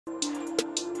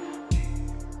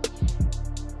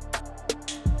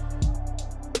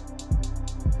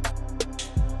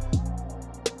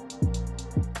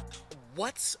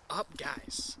What's up,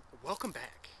 guys? Welcome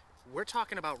back. We're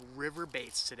talking about river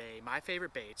baits today, my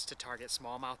favorite baits to target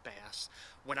smallmouth bass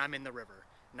when I'm in the river.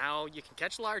 Now, you can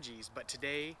catch largies, but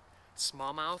today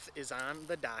smallmouth is on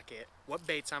the docket. What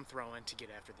baits I'm throwing to get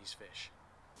after these fish.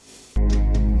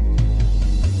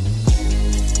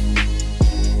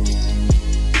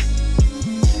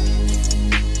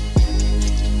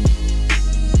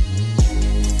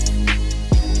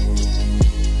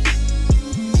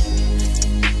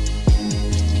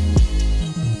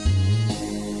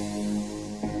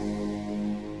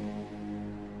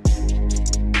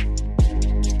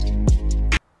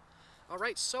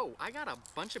 Alright, so I got a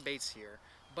bunch of baits here,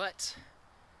 but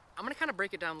I'm going to kind of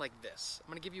break it down like this. I'm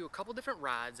going to give you a couple different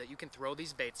rods that you can throw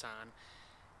these baits on,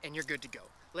 and you're good to go.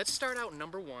 Let's start out.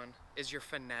 Number one is your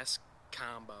finesse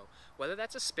combo. Whether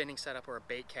that's a spinning setup or a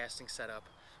bait casting setup,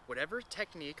 whatever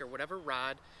technique or whatever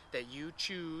rod that you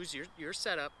choose, your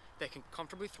setup that can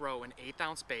comfortably throw an 1/8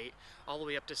 ounce bait all the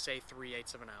way up to, say,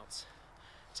 3/8 of an ounce.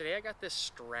 Today I got this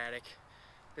Stratic,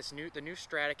 the new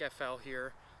Stratic FL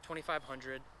here,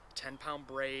 2500. 10-pound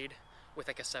braid with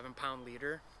like a 7-pound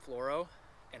leader fluoro,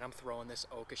 and I'm throwing this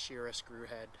Okashira screw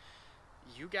head.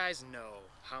 You guys know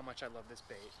how much I love this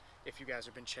bait if you guys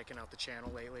have been checking out the channel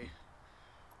lately.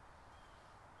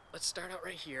 Let's start out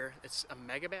right here. It's a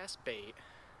megabass bait.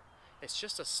 It's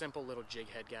just a simple little jig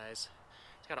head, guys.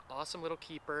 It's got an awesome little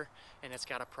keeper and it's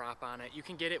got a prop on it. You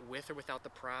can get it with or without the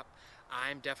prop.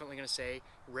 I'm definitely gonna say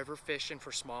river fishing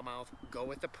for smallmouth, go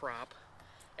with the prop,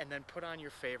 and then put on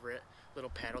your favorite little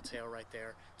paddle tail right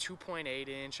there. 2.8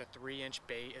 inch, a 3-inch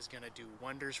bait is gonna do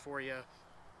wonders for you.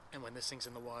 And when this thing's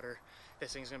in the water,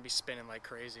 this thing's gonna be spinning like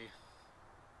crazy.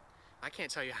 I can't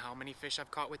tell you how many fish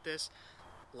I've caught with this.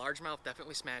 Largemouth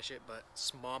definitely smash it, but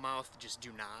smallmouth just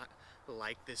do not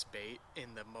like this bait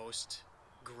in the most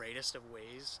greatest of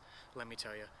ways. Let me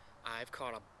tell you, I've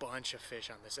caught a bunch of fish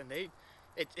on this, and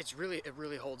it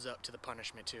really holds up to the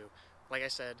punishment too. Like I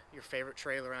said, your favorite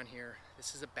trailer on here,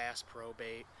 this is a Bass Pro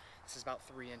bait. This is about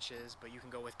 3 inches, but you can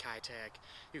go with Keitech,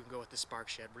 you can go with the Spark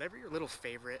Shed, whatever your little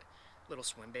favorite little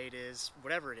swim bait is,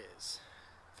 whatever it is,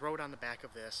 throw it on the back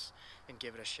of this and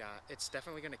give it a shot. It's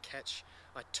definitely gonna catch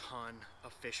a ton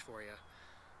of fish for you.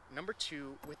 Number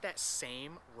two, with that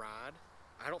same rod,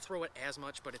 I don't throw it as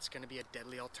much, but it's gonna be a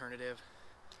deadly alternative.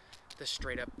 The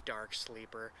straight up dark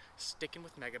sleeper, sticking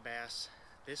with megabass.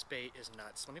 This bait is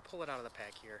nuts. Let me pull it out of the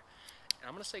pack here. And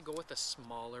I'm gonna say go with a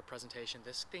smaller presentation.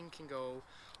 This thing can go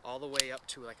all the way up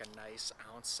to like a nice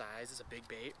ounce size. It's a big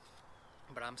bait,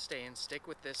 but I'm stick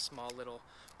with this small little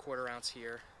 1/4 ounce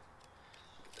here.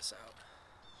 Get this out.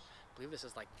 I believe this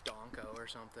is like Donko or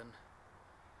something.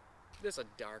 This is a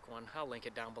dark one. I'll link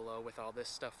it down below with all this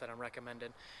stuff that I'm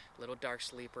recommending. Little dark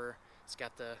sleeper. It's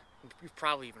got you've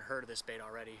probably even heard of this bait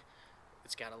already.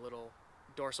 It's got a little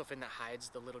dorsal fin that hides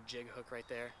the little jig hook right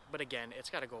there. But again, it's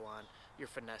got to go on your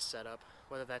finesse setup,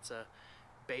 whether that's a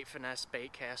bait finesse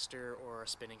bait caster or a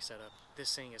spinning setup.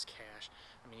 This thing is cash.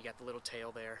 I mean, you got the little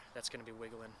tail there that's going to be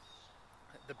wiggling.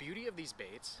 The beauty of these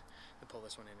baits, to pull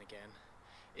this one in again,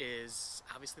 is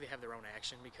obviously they have their own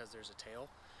action because there's a tail,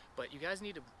 but you guys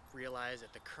need to realize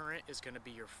that the current is going to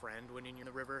be your friend when you're in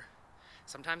the river.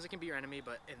 Sometimes it can be your enemy,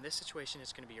 but in this situation,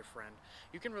 it's going to be your friend.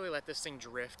 You can really let this thing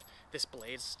drift. This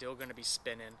blade's still going to be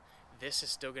spinning. This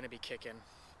is still going to be kicking.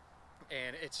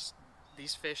 And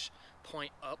these fish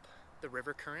point up the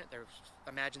river current.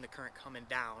 Imagine the current coming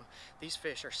down. These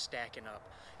fish are stacking up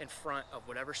in front of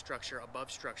whatever structure,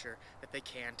 above structure, that they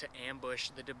can to ambush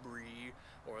the debris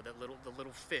or the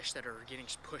little fish that are getting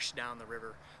pushed down the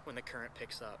river when the current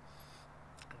picks up.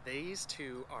 These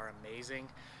two are amazing.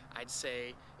 I'd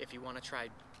say if you want to try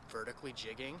vertically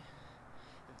jigging,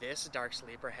 this dark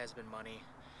sleeper has been money.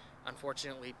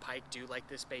 Unfortunately, pike do like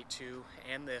this bait too,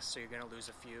 and this, so you're going to lose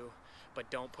a few, but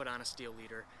don't put on a steel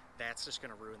leader. That's just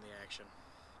going to ruin the action.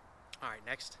 Alright,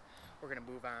 next we're going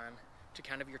to move on to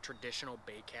kind of your traditional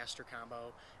bait caster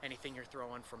combo. Anything you're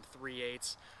throwing from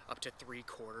 3/8 up to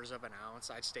 3/4 of an ounce.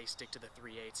 I'd stick to the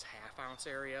 3/8 1/2 ounce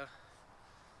area.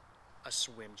 A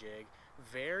swim jig,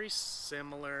 very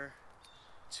similar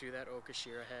to that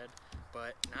Okashira head,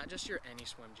 but not just your any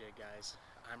swim jig, guys.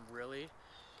 I'm really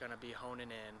gonna be honing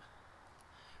in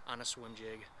on a swim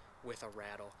jig with a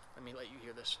rattle. Let me let you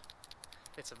hear this.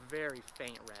 It's a very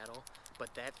faint rattle,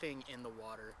 but that thing in the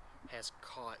water has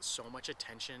caught so much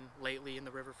attention lately in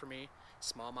the river for me.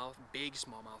 Smallmouth, big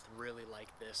smallmouth really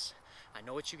like this. I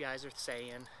know what you guys are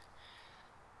saying.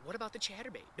 What about the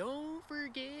chatterbait? Don't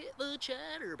forget the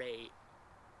chatterbait.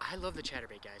 I love the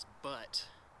chatterbait, guys, but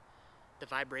the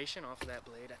vibration off of that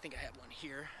blade, I think I have one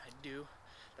here, I do.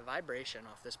 The vibration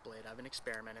off this blade, I've been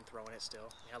experimenting throwing it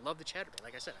still. Yeah, I love the chatterbait.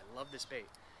 Like I said, I love this bait.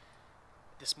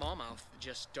 the smallmouth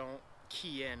just don't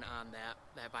key in on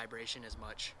that vibration as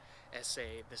much as,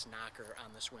 say, this knocker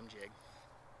on the swim jig.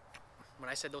 When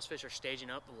I said those fish are staging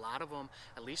up, a lot of them,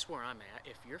 at least where I'm at,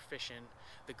 if you're fishing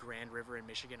the Grand River in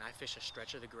Michigan, I fish a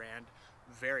stretch of the Grand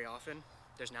very often.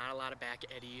 There's not a lot of back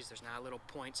eddies, there's not little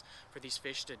points for these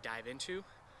fish to dive into.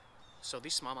 So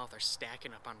these smallmouth are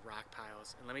stacking up on rock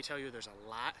piles. And let me tell you, there's a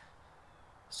lot.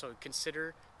 So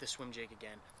consider the swim jig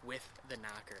again with the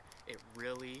knocker. It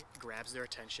really grabs their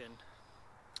attention.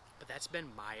 But that's been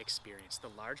my experience. The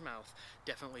largemouth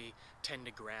definitely tend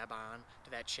to grab on to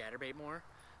that chatterbait more.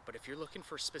 But if you're looking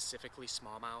for specifically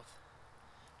smallmouth,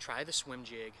 try the swim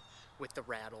jig with the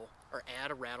rattle, or add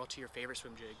a rattle to your favorite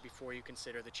swim jig before you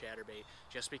consider the chatterbait,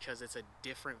 just because it's a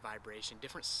different vibration,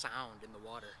 different sound in the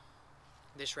water.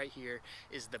 This right here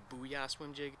is the Booyah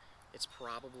swim jig. It's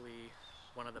probably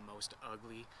one of the most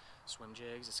ugly swim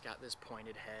jigs. It's got this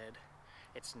pointed head.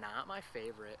 It's not my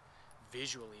favorite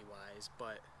visually wise,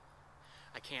 but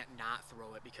I can't not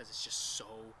throw it because it's just so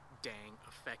dang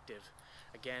effective.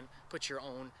 Again, put your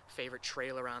own favorite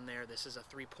trailer on there. This is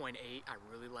a 3.8. I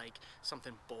really like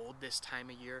something bold this time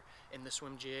of year in the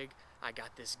swim jig. I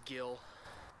got this gill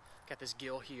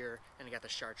here, and I got the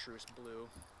chartreuse blue.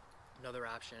 Another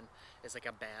option is like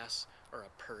a bass or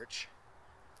a perch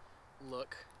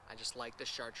look. I just like the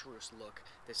chartreuse look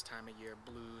this time of year.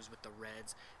 Blues with the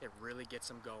reds, it really gets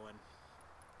them going.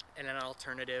 And an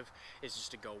alternative is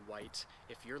just to go white.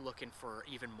 If you're looking for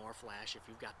even more flash, if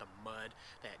you've got the mud,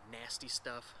 that nasty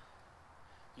stuff,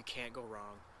 you can't go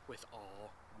wrong with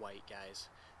all white, guys.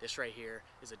 This right here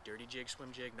is a dirty jig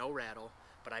swim jig, no rattle,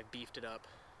 but I've beefed it up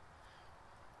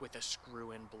with a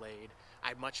screw-in blade.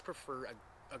 I much prefer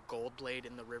a gold blade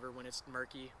in the river when it's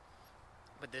murky,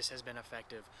 but this has been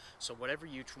effective. So whatever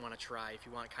you want to try, if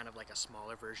you want kind of like a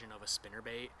smaller version of a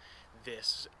spinnerbait,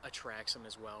 this attracts them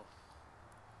as well.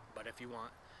 But if you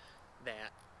want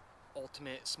that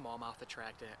ultimate smallmouth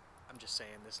attractant, I'm just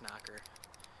saying this knocker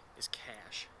is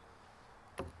cash.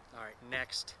 Alright,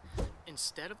 next,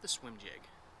 instead of the swim jig,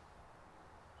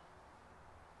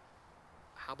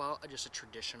 how about just a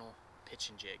traditional pitch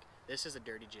and jig? This is a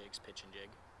Dirty Jigs pitch and jig.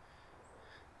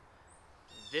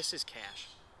 This is cash.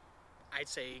 I'd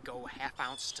say go ½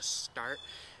 ounce to start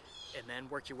and then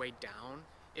work your way down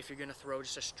if you're gonna throw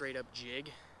just a straight up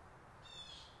jig,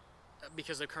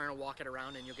 because the current will walk it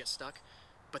around and you'll get stuck.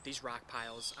 But these rock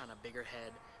piles on a bigger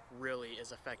head really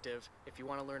is effective. If you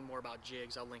want to learn more about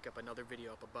jigs, I'll link up another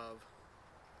video up above.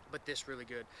 But this really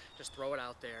good. Just throw it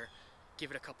out there,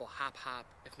 give it a couple hop.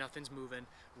 If nothing's moving,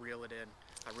 reel it in.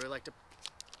 I really like to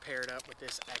pair it up with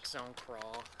this X-Zone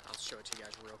crawl. I'll show it to you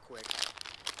guys real quick.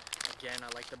 Again,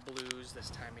 I like the blues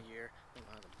this time of year.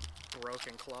 The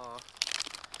broken claw.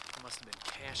 I must have been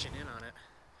cashing in on it.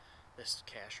 This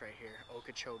cash right here,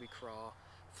 Okeechobee crawl,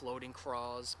 floating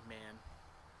craws, man.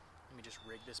 Let me just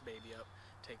rig this baby up.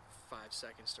 Take 5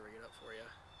 seconds to rig it up for you.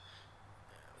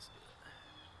 Yeah, let's do it.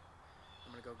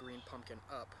 I'm gonna go green pumpkin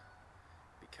up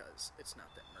because it's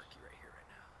not that murky right here right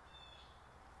now.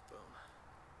 Boom.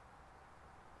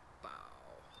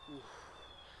 Bow. Ooh.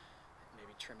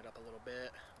 Maybe trim it up a little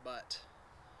bit, but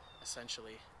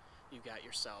essentially you got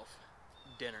yourself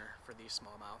dinner for these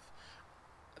smallmouth.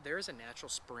 There is a natural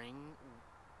spring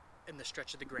in the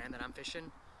stretch of the Grand that I'm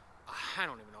fishing. I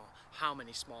don't even know how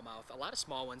many smallmouth. A lot of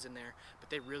small ones in there, but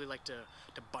they really like to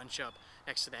bunch up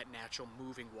next to that natural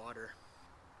moving water.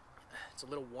 It's a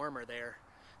little warmer there,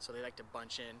 so they like to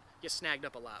bunch in. Get snagged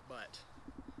up a lot, but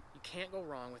you can't go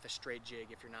wrong with a straight jig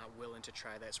if you're not willing to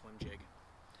try that swim jig.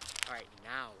 All right,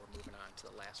 now we're moving on to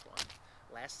the last one.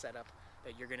 Last setup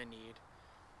that you're gonna need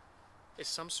is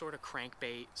some sort of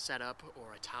crankbait setup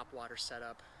or a topwater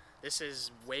setup. This is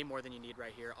way more than you need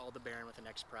right here, all the Baron with an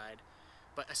X Pride.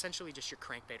 But essentially just your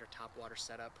crankbait or topwater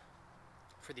setup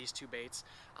for these two baits.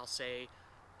 I'll say,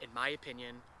 in my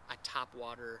opinion, a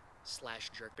topwater /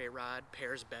 jerkbait rod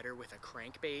pairs better with a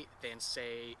crankbait than,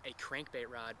 say, a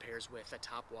crankbait rod pairs with a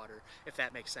topwater, if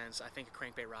that makes sense. I think a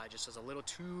crankbait rod just is a little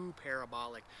too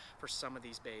parabolic for some of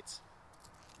these baits.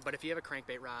 But if you have a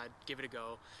crankbait rod, give it a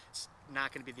go. It's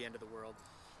not going to be the end of the world.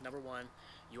 Number one,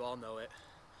 you all know it,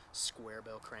 square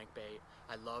bill crankbait.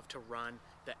 I love to run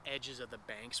the edges of the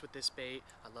banks with this bait.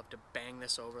 I love to bang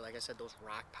this over, like I said, those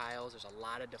rock piles. There's a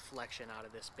lot of deflection out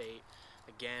of this bait.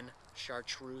 Again,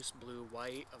 chartreuse, blue,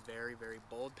 white, a very, very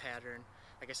bold pattern.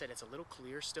 Like I said, it's a little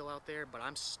clear still out there, but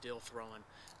I'm still throwing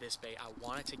this bait. I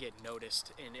want it to get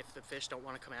noticed, and if the fish don't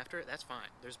want to come after it, that's fine.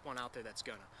 There's one out there that's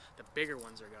gonna. The bigger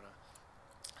ones are gonna.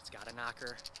 It's got a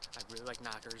knocker. I really like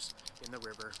knockers in the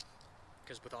river,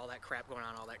 because with all that crap going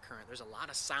on, all that current, there's a lot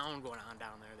of sound going on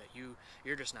down there that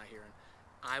you're just not hearing.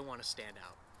 I want to stand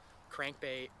out.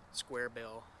 crankbait, square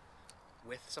bill,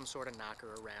 with some sort of knocker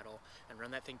or rattle, and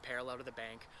run that thing parallel to the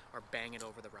bank or bang it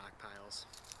over the rock piles.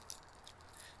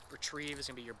 Retrieve is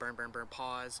going to be your burn, burn, burn,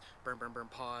 pause, burn, burn, burn,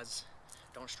 pause.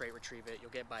 Don't straight retrieve it.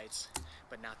 You'll get bites,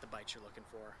 but not the bites you're looking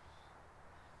for.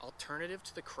 Alternative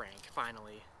to the crank,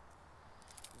 finally,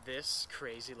 this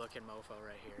crazy looking mofo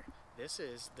right here. This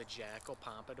is the Jackal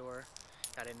Pompadour.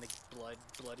 Got in the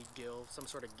bloody gill, some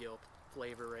sort of gill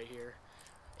flavor right here.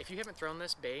 If you haven't thrown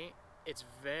this bait, it's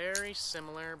very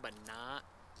similar but not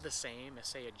the same as,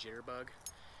 say, a jitterbug.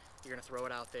 You're gonna throw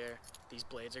it out there, these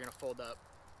blades are gonna fold up,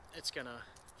 it's gonna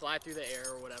fly through the air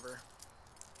or whatever,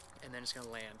 and then it's gonna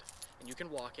land. And you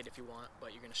can walk it if you want,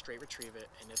 but you're gonna straight retrieve it,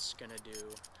 and it's gonna do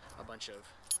a bunch of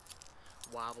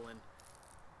wobbling.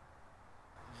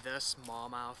 The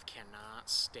smallmouth cannot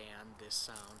stand this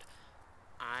sound.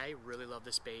 I really love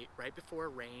this bait right before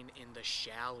rain in the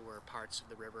shallower parts of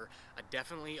the river,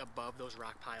 definitely above those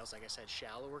rock piles. Like I said,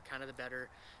 shallower, kind of the better.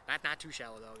 Not too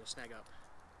shallow though, you'll snag up.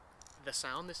 The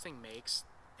sound this thing makes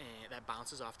that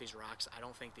bounces off these rocks, I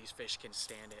don't think these fish can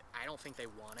stand it. I don't think they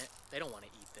want it. They don't want to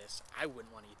eat this. I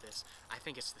wouldn't want to eat this. I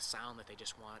think it's the sound that they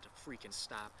just want it to freaking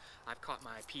stop. I've caught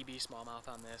my PB smallmouth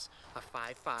on this, a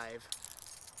 5.5,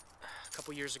 a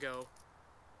couple years ago,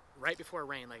 right before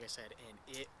rain, like I said,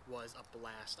 and it was a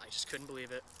blast. I just couldn't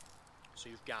believe it. So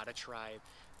you've got to try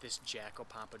this Jackal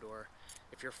Pompadour.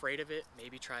 If you're afraid of it,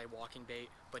 maybe try walking bait,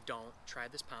 but don't. Try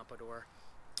this Pompadour,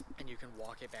 and you can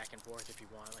walk it back and forth if you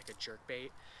want, like a jerk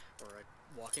bait or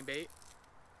a walking bait.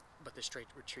 But the straight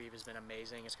retrieve has been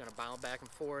amazing. It's going to bound back and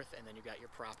forth, and then you got your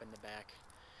prop in the back.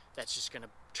 That's just going to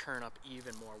turn up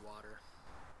even more water.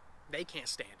 They can't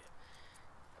stand it,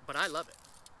 but I love it.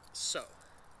 So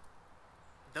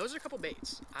those are a couple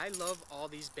baits. I love all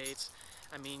these baits.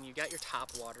 I mean, you got your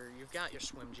Topwater, you've got your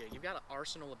swim jig, you've got an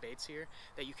arsenal of baits here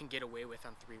that you can get away with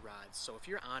on 3 rods. So if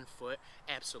you're on foot,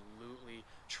 absolutely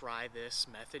try this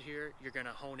method here. You're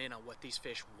gonna hone in on what these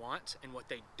fish want and what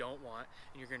they don't want,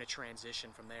 and you're gonna transition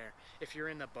from there. If you're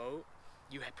in the boat,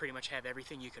 you pretty much have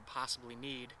everything you could possibly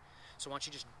need. So why don't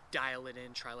you just dial it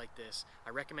in, try like this.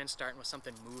 I recommend starting with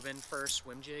something moving first,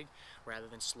 swim jig, rather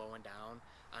than slowing down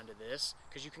onto this,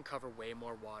 because you can cover way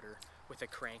more water with a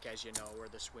crank, as you know, or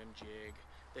the swim jig,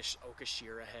 this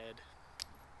Okashira head,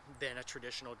 than a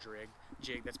traditional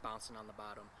jig that's bouncing on the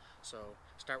bottom. So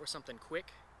start with something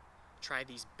quick, try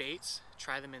these baits,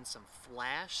 try them in some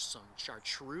flash, some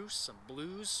chartreuse, some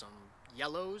blues, some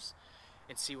yellows,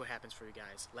 and see what happens for you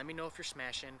guys. Let me know if you're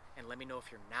smashing, and let me know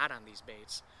if you're not on these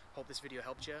baits. Hope this video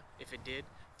helped you. If it did,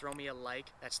 throw me a like.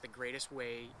 That's the greatest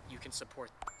way you can support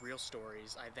real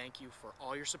stories. I thank you for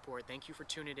all your support. Thank you for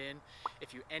tuning in.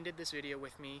 If you ended this video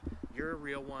with me, you're a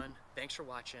real one. Thanks for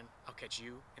watching. I'll catch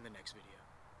you in the next video.